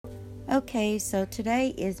Okay, so today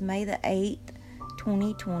is May the 8th,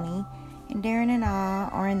 2020, and Darren and I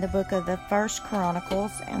are in the book of the First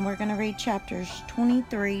Chronicles, and we're going to read chapters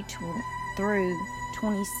 23 through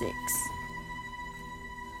 26.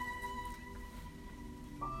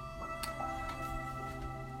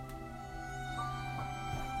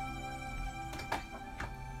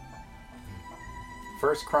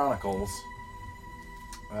 First Chronicles,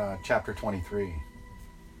 chapter 23.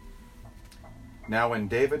 Now when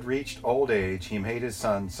David reached old age, he made his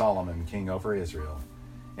son Solomon king over Israel.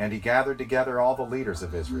 And he gathered together all the leaders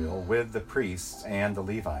of Israel with the priests and the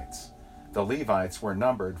Levites. The Levites were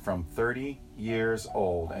numbered from 30 years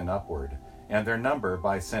old and upward, and their number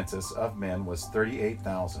by census of men was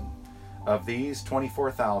 38,000. Of these,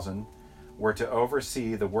 24,000 were to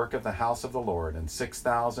oversee the work of the house of the Lord, and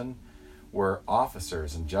 6,000 were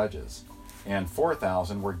officers and judges, and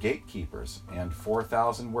 4,000 were gatekeepers, and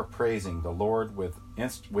 4,000 were praising the Lord with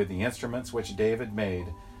the instruments which David made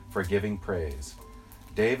for giving praise.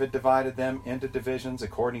 David divided them into divisions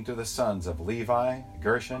according to the sons of Levi,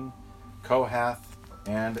 Gershon, Kohath,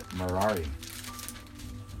 and Merari.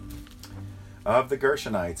 Of the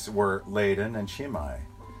Gershonites were Ladan and Shimei.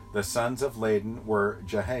 The sons of Ladan were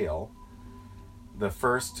Jehiel, the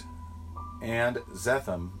first, and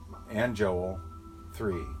Zetham and Joel,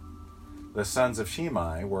 3. The sons of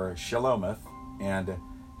Shimei were Shelomith and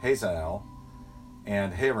Hazael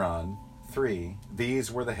and Haran, 3. These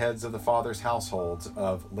were the heads of the fathers' households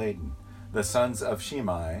of Ladan. The sons of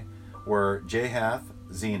Shimei were Jahath,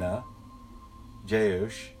 Zena,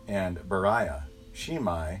 Jeush, and Beriah.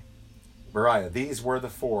 Beriah. These were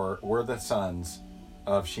the sons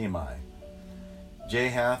of Shimei.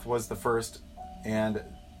 Jahath was the first, and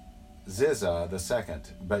Ziza the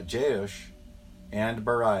second. But Jeush and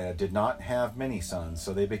Beriah did not have many sons,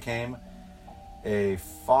 so they became a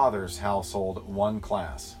father's household one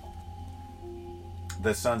class.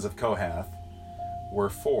 The sons of Kohath were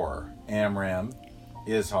 4, Amram,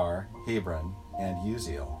 Izhar, Hebron, and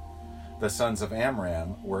Uziel. The sons of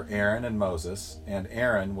Amram were Aaron and Moses, and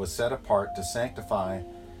Aaron was set apart to sanctify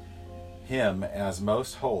him as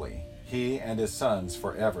most holy, he and his sons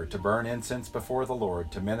forever, to burn incense before the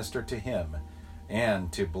Lord, to minister to him,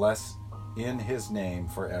 and to bless in his name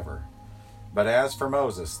forever. But as for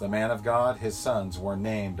Moses, the man of God, his sons were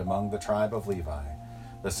named among the tribe of Levi.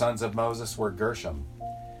 The sons of Moses were Gershom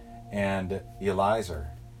and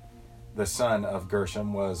Eliezer. The son of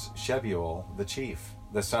Gershom was Shebuel the chief.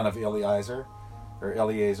 The son of Eleazar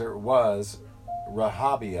was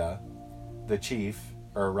Rehabiah the chief,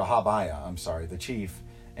 the chief,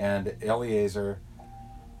 and Eleazar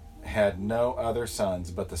had no other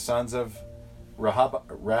sons, but the sons of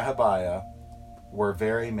Rehabiah were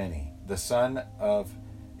very many. The son of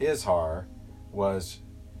Izhar was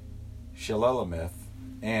Shelolemith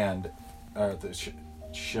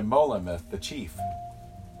Shemolemith the chief.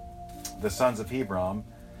 The sons of Hebron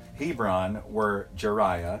were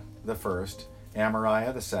Jeriah the first,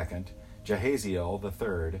 Amariah the second, Jahaziel the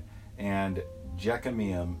third, and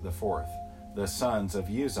Jekameam the fourth. The sons of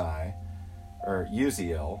Uziel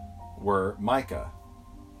were Micah,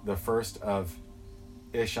 the first, of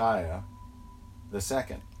Ishiah the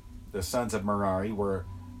second. The sons of Merari were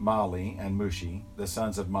Mali and Mushi. The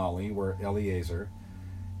sons of Mali were Eleazar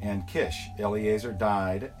and Kish. Eleazar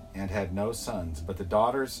died and had no sons, but the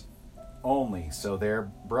daughters only, so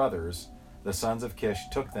their brothers, the sons of Kish,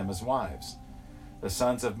 took them as wives. The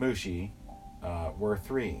sons of Mushi were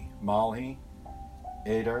 3, Malhi,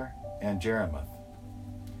 Eder, and Jeremoth.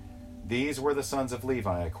 These were the sons of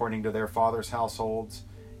Levi according to their fathers' households,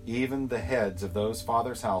 even the heads of those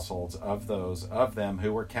fathers' households, of those of them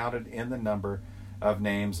who were counted in the number of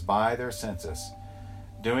names by their census,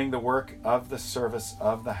 doing the work of the service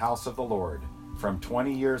of the house of the Lord, from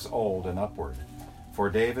 20 years old and upward. For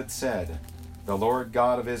David said, "The Lord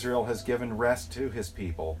God of Israel has given rest to his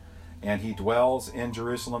people, and he dwells in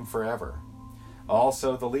Jerusalem forever."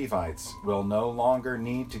 Also the Levites will no longer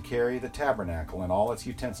need to carry the tabernacle and all its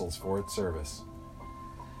utensils for its service.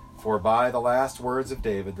 For by the last words of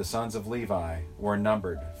David, the sons of Levi were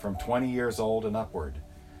numbered from 20 years old and upward,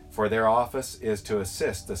 for their office is to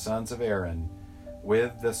assist the sons of Aaron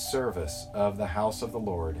with the service of the house of the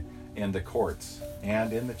Lord in the courts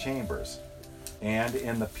and in the chambers, and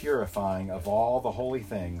in the purifying of all the holy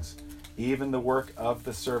things, even the work of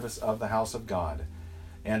the service of the house of God,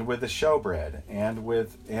 and with the showbread,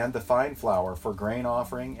 and the fine flour for grain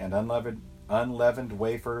offering, and unleavened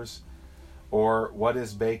wafers, or what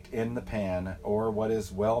is baked in the pan, or what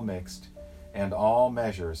is well mixed, and all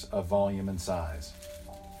measures of volume and size.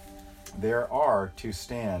 There are to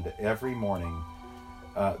stand every morning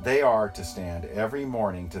They are to stand every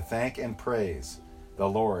morning to thank and praise the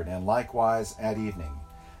Lord, and likewise at evening,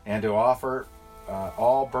 and to offer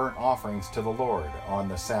all burnt offerings to the Lord on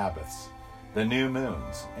the Sabbaths, the new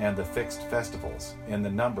moons, and the fixed festivals, in the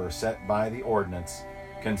number set by the ordinance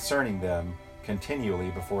concerning them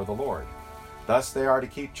continually before the Lord. Thus they are to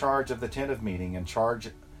keep charge of the tent of meeting, and charge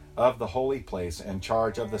of the holy place, and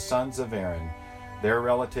charge of the sons of Aaron, their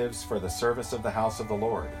relatives, for the service of the house of the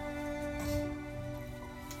Lord.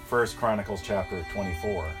 1 Chronicles chapter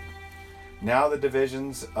 24. Now the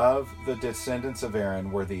divisions of the descendants of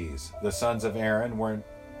Aaron were these. The sons of Aaron were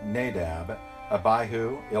Nadab,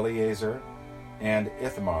 Abihu, Eleazar, and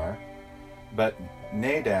Ithamar. But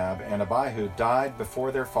Nadab and Abihu died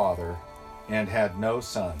before their father and had no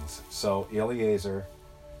sons. So Eleazar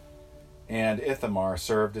and Ithamar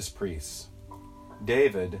served as priests.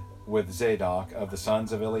 David, with Zadok of the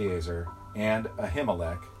sons of Eleazar, and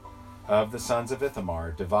Ahimelech of the sons of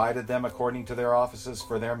Ithamar, divided them according to their offices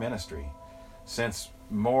for their ministry. Since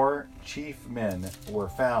more chief men were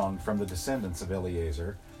found from the descendants of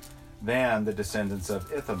Eleazar than the descendants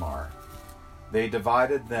of Ithamar, they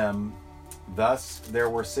divided them. Thus there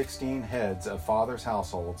were 16 heads of fathers'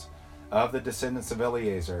 households of the descendants of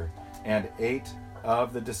Eleazar, and 8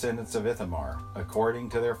 of the descendants of Ithamar, according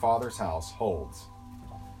to their fathers' households.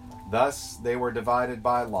 Thus they were divided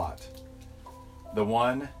by lot, the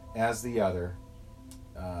one as the other,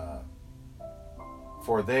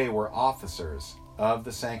 for they were officers of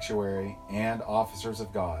the sanctuary and officers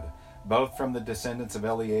of God, both from the descendants of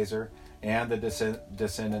Eleazar and the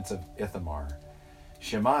descendants of Ithamar.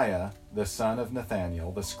 Shemaiah, the son of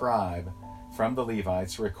Nathaniel, the scribe, from the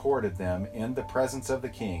Levites, recorded them in the presence of the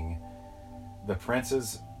king, the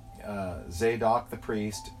princes Zadok the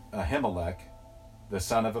priest, Ahimelech, the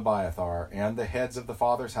son of Abiathar, and the heads of the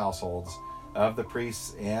fathers' households of the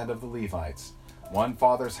priests and of the Levites, one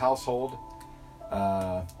father's household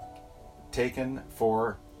taken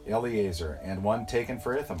for Eleazar, and one taken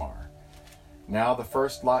for Ithamar. Now the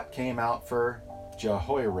first lot came out for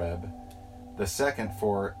Jehoiarib, the second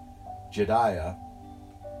for Jediah,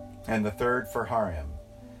 and the third for Harim,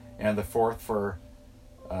 and the fourth for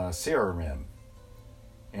Serarim,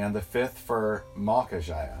 and the fifth for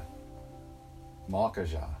Malchijah,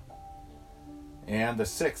 and the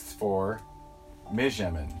sixth for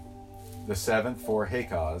Mijamin, the seventh for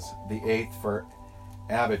Hakaz, the eighth for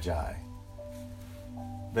Abijah,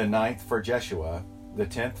 the ninth for Jeshua, the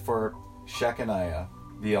 10th for Shechaniah,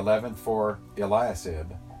 the 11th for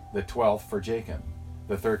Eliasib, the 12th for Jachim,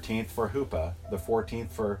 the 13th for Huppah, the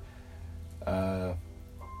 14th for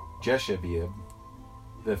Jeshebeab,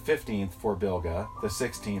 the 15th for Bilgah, the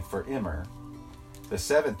 16th for Immer, the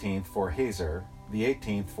 17th for Hazar, the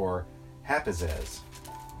 18th for Hapizez,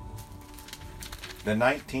 the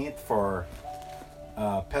 19th for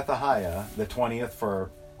Pethahiah, the 20th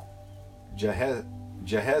for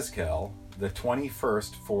Jehezkel, the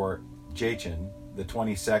 21st for Jachin, the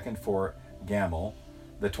 22nd for Gamul,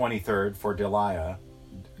 the 23rd for Deliah,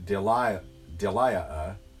 the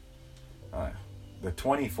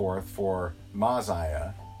 24th for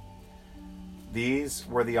Maziah. These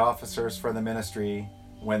were the officers for the ministry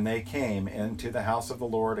when they came into the house of the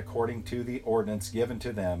Lord according to the ordinance given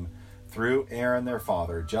to them through Aaron their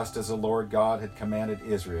father, just as the Lord God had commanded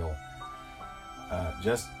Israel,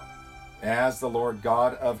 just as the Lord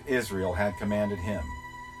God of Israel had commanded him.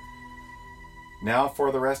 Now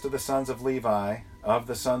for the rest of the sons of Levi, of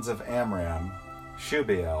the sons of Amram,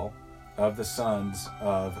 Shubael, of the sons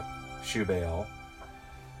of Shubael,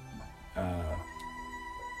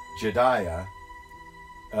 Jediah,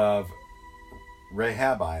 of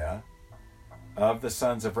Rehabiah, of the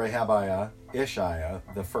sons of Rehabiah, Ishiah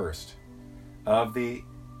the first, of the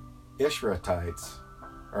Ishrahites,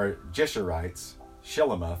 or Jeshurites,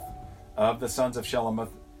 Shilemoth, of the sons of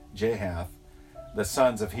Shilemoth, Jahath, the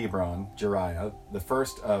sons of Hebron, Jeriah, the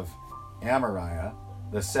first of Amariah,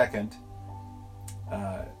 the second,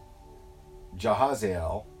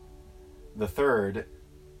 Jahaziel, the third,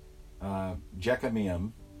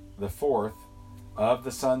 Jekameam, the fourth, of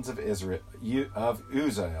the sons of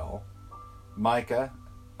Uzziel, Micah,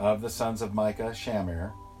 of the sons of Micah,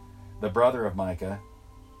 Shamir, the brother of Micah,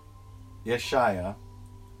 Ishiah,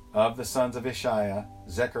 of the sons of Ishiah,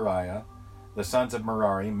 Zechariah, the sons of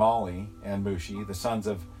Merari, Mali and Mushi, the sons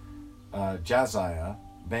of Jaziah,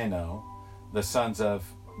 Beno, the sons of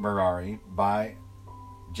Merari by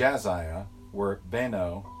Jaziah were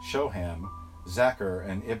Beno, Shoham, Zachar,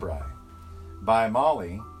 and Ibri. By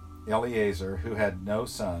Mali, Eleazar, who had no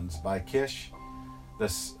sons. By Kish, the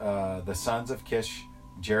sons of Kish,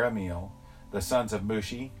 Jeremiel, the sons of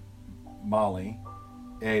Mushi, Mali,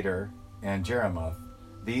 Ader, and Jeremoth,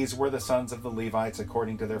 These were the sons of the Levites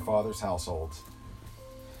according to their fathers' households.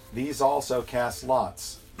 These also cast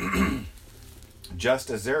lots, just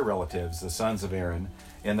as their relatives, the sons of Aaron,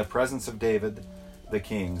 in the presence of David the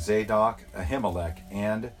king, Zadok, Ahimelech,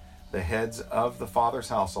 and the heads of the fathers'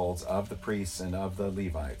 households of the priests and of the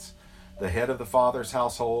Levites, the head of the fathers'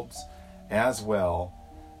 households, as well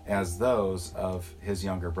as those of his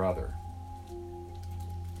younger brother.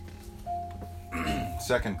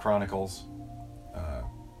 2 Chronicles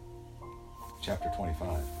chapter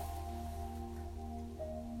 25.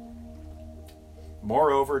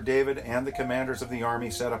 Moreover, David and the commanders of the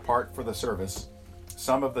army set apart for the service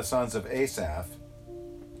some of the sons of Asaph,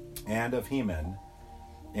 and of Heman,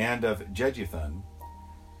 and of Jeduthun,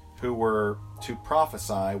 who were to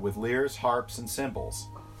prophesy with lyres, harps, and cymbals.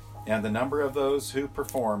 And the number of those who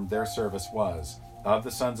performed their service was, of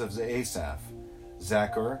the sons of Asaph,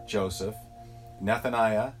 Zachor, Joseph,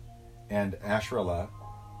 Nethaniah, and Asherlah.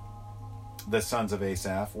 The sons of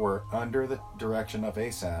Asaph were under the direction of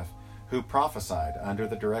Asaph, who prophesied under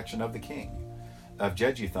the direction of the king. Of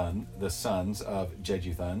Jeduthun, the sons of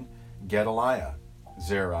Jeduthun, Gedaliah,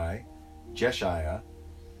 Zerai, Jeshiah,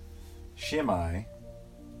 Shimei,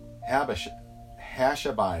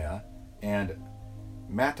 Hashabiah, and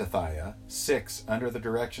Mattathiah, 6 under the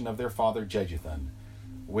direction of their father Jeduthun,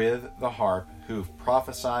 with the harp, who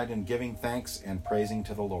prophesied in giving thanks and praising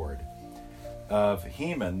to the Lord. Of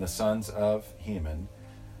Heman, the sons of Heman,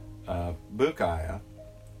 Bukiah,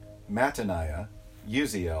 Mattaniah,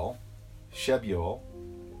 Uziel, Shebuel,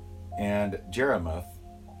 and Jeremoth,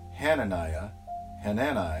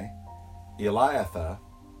 Hanani, Eliathah,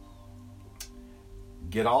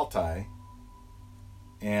 Gidaltai,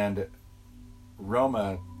 and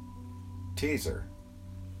Romatiezer,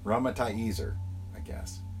 I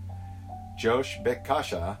guess. Josh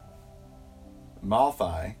Bekasha,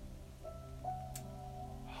 Malthai,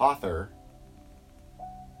 Hothar,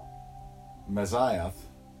 Maziath.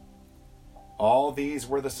 All these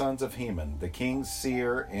were the sons of Heman, the king's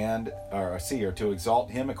seer, to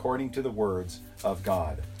exalt him according to the words of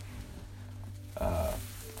God.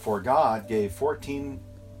 For God gave 14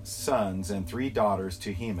 sons and 3 daughters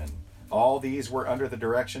to Heman. All these were under the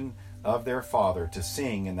direction of their father to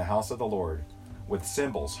sing in the house of the Lord, with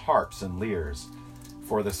cymbals, harps, and lyres,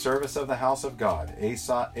 for the service of the house of God.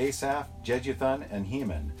 Asaph, Jeduthun, and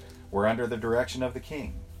Heman were under the direction of the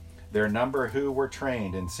king. Their number who were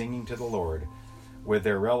trained in singing to the Lord, with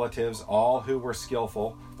their relatives, all who were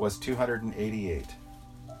skillful, was 288.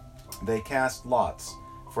 They cast lots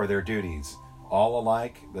for their duties, all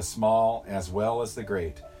alike, the small as well as the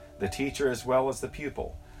great, the teacher as well as the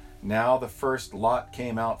pupil. Now the first lot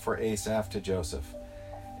came out for Asaph to Joseph,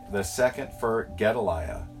 the second for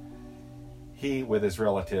Gedaliah, he with his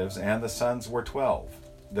relatives, and the sons were 12.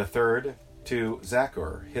 The third to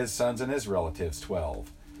Zachor, his sons and his relatives,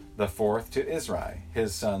 12. The fourth to Izri,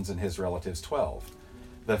 his sons and his relatives, 12.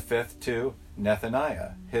 The fifth to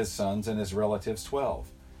Nethaniah, his sons and his relatives,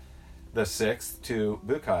 12. The sixth to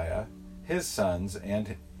Bukiah, his sons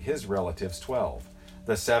and his relatives, 12.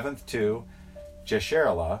 The seventh to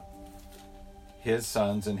Jesherelah, his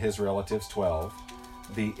sons and his relatives, 12.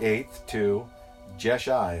 The eighth to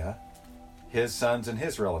Jeshiah, his sons and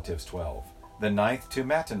his relatives, 12. The ninth to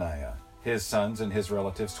Mattaniah, his sons and his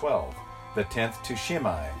relatives, 12. The 10th to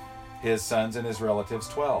Shimei, his sons and his relatives,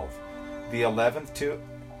 12. The 11th to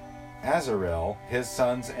Azarel, his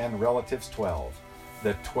sons and relatives, 12.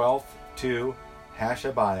 The 12th to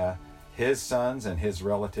Hashabiah, his sons and his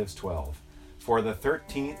relatives, 12. For the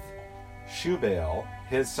 13th, Shubael,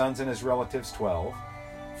 his sons and his relatives, 12.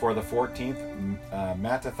 For the 14th,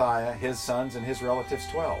 Mattathiah, his sons and his relatives,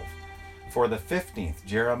 12. For the 15th,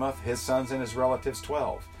 Jeremoth, his sons and his relatives,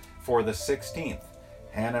 12. For the 16th,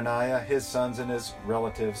 Hananiah, his sons and his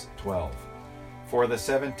relatives, 12. For the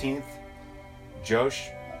 17th, Josh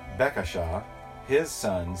Bekashah, his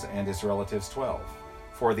sons and his relatives, 12.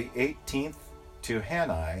 For the 18th, to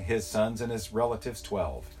Hanai, his sons and his relatives,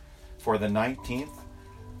 12. For the 19th,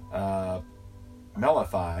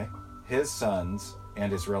 Melathi, his sons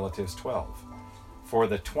and his relatives, 12. For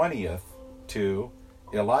the 20th, to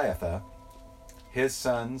Eliathah, his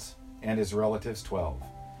sons and his relatives, 12.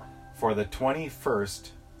 For the 21st,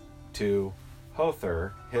 to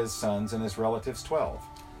Hothar, his sons and his relatives, 12.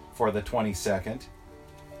 For the 22nd,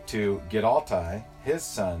 to Gidaltai, his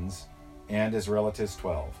sons and his relatives,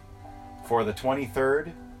 12. For the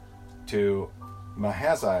 23rd, to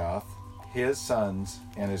Mahazioth, his sons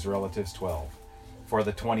and his relatives, 12. For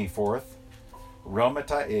the 24th,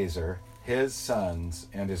 Romatiezer, his sons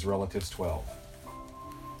and his relatives, 12.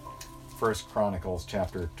 1 Chronicles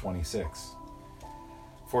chapter 26.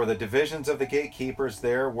 For the divisions of the gatekeepers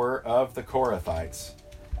there were of the Korathites,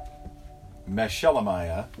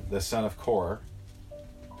 Meshelemiah, the son of Kor.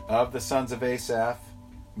 Of the sons of Asaph,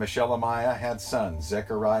 Meshelemiah had sons,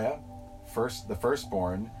 Zechariah, the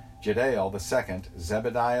firstborn, Jediel the second,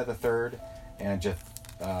 Zebediah the third, and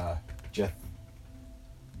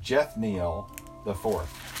Jethniel the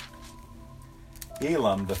fourth.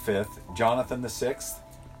 Elam the fifth, Jonathan the sixth,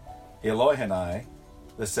 Elohenai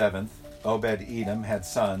the seventh, Obed-Edom had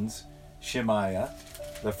sons, Shemaiah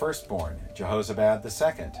the firstborn, Jehozabad the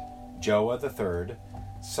second, Joah the third,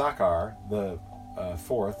 Sakar the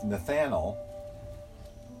fourth, Nathanael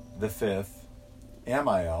the fifth,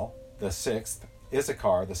 Amiel the sixth,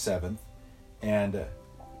 Issachar the seventh, and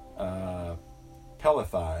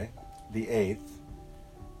Pelethai the eighth.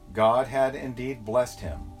 God had indeed blessed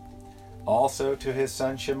him. Also to his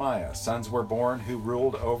son Shemaiah sons were born who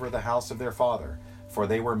ruled over the house of their father, for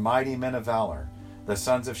they were mighty men of valor. The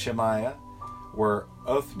sons of Shemaiah were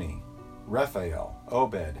Othni, Rephael,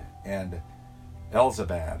 Obed, and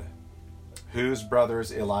Elzabad, whose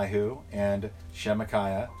brothers Elihu and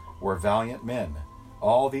Shemachiah were valiant men.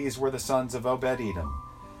 All these were the sons of Obed-Edom.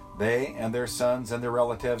 They and their sons and their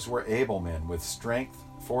relatives were able men with strength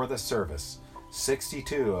for the service.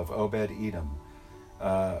 62 of Obed-Edom.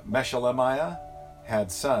 Meshelemiah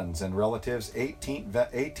had sons and relatives, 18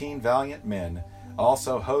 valiant men.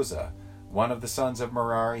 Also Hosah, one of the sons of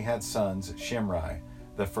Merari, had sons, Shimri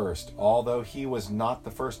the first. Although he was not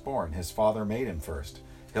the firstborn, his father made him first.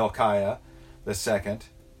 Hilkiah the second,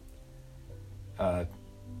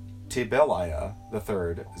 Tibeliah the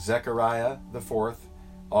third, Zechariah the fourth.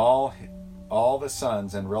 All the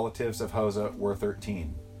sons and relatives of Hosah were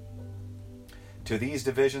 13. To these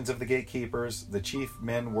divisions of the gatekeepers, the chief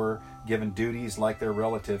men were given duties like their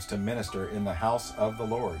relatives to minister in the house of the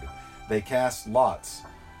Lord. They cast lots,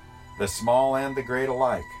 the small and the great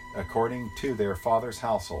alike, according to their fathers'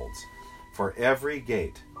 households. For every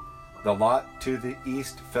gate, the lot to the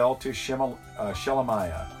east fell to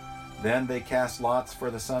Shelemiah. Then they cast lots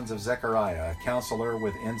for the sons of Zechariah, a counselor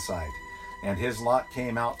with insight, and his lot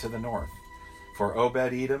came out to the north. For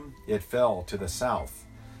Obed-Edom it fell to the south,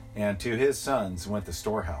 and to his sons went the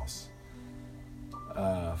storehouse.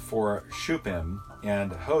 For Shuppim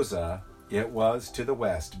and Hosah it was to the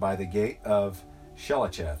west by the gate of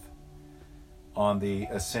Shelacheth on the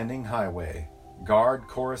ascending highway. Guard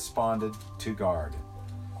corresponded to guard.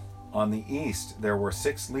 On the east there were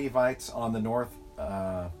 6 Levites, on the north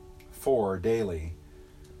 4 daily,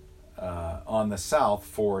 on the south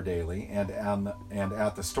 4 daily, and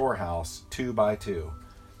at the storehouse 2 by 2.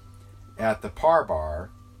 At the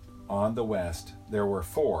Parbar on the west there were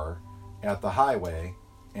 4 at the highway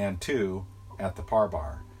and 2 at the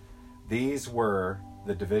Parbar. These were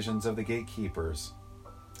the divisions of the gatekeepers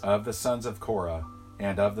of the sons of Korah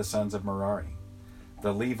and of the sons of Merari.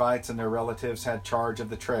 The Levites and their relatives had charge of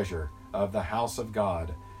the treasure of the house of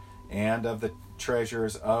God and of the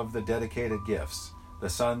treasures of the dedicated gifts. The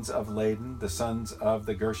sons of Laden, the sons of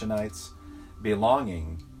the Gershonites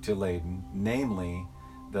belonging to Laden, namely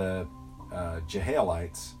the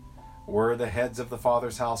Jehaelites, were the heads of the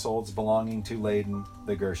fathers' households belonging to Laden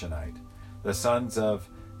the Gershonite. The sons of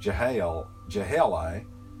Jehaeli,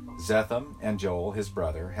 Zetham, and Joel, his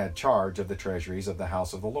brother, had charge of the treasuries of the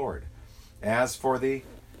house of the Lord. As for the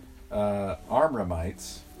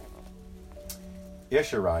Amramites,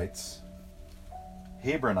 Isharites,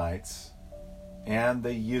 Hebronites, and the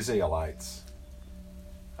Uzzielites,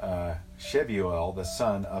 Shebuel, the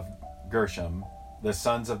son of Gershom, the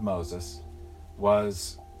sons of Moses,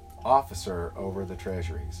 was officer over the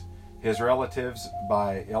treasuries. His relatives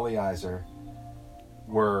by Eliezer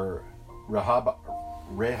were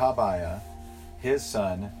Rehabiah, his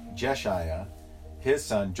son Jeshiah, his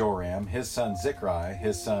son Joram, his son Zichri,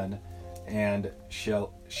 his son, and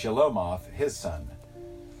Shelomoth, his son.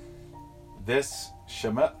 This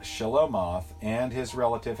Shelomoth and his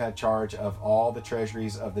relative had charge of all the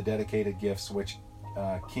treasuries of the dedicated gifts which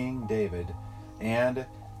King David and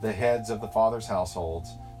the heads of the fathers'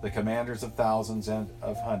 households, the commanders of thousands and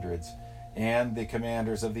of hundreds, and the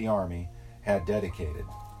commanders of the army had dedicated.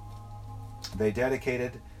 They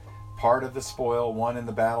dedicated part of the spoil won in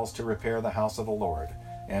the battles to repair the house of the Lord,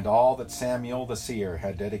 and all that Samuel the seer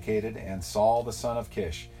had dedicated, and Saul the son of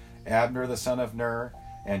Kish, Abner the son of Ner,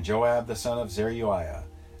 and Joab the son of Zeruiah,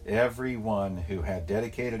 every one who had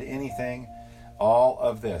dedicated anything. All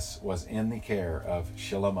of this was in the care of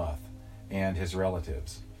Shelomoth and his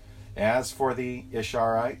relatives. As for the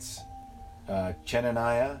Isharites,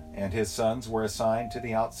 Chenaniah and his sons were assigned to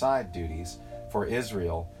the outside duties for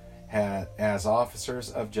Israel as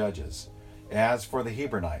officers of judges. As for the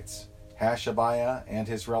Hebronites, Hashabiah and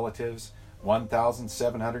his relatives,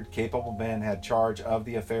 1,700 capable men, had charge of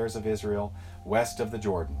the affairs of Israel west of the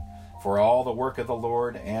Jordan, for all the work of the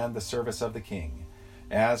Lord and the service of the king.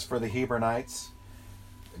 As for the Hebronites,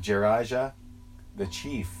 Jerijah the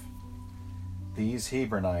chief. These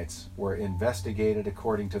Hebronites were investigated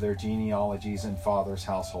according to their genealogies and fathers'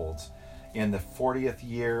 households. In the 40th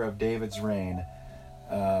year of David's reign,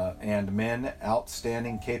 and men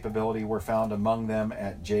outstanding capability were found among them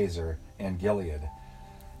at Jazer and Gilead.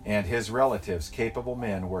 And his relatives, capable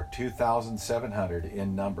men, were 2,700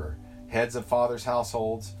 in number, heads of fathers'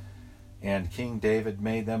 households, and King David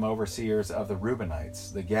made them overseers of the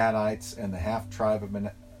Reubenites, the Gadites, and the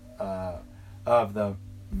half-tribe of the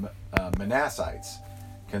Manassites,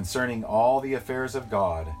 concerning all the affairs of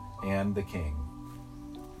God and the king.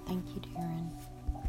 Thank you, Darren.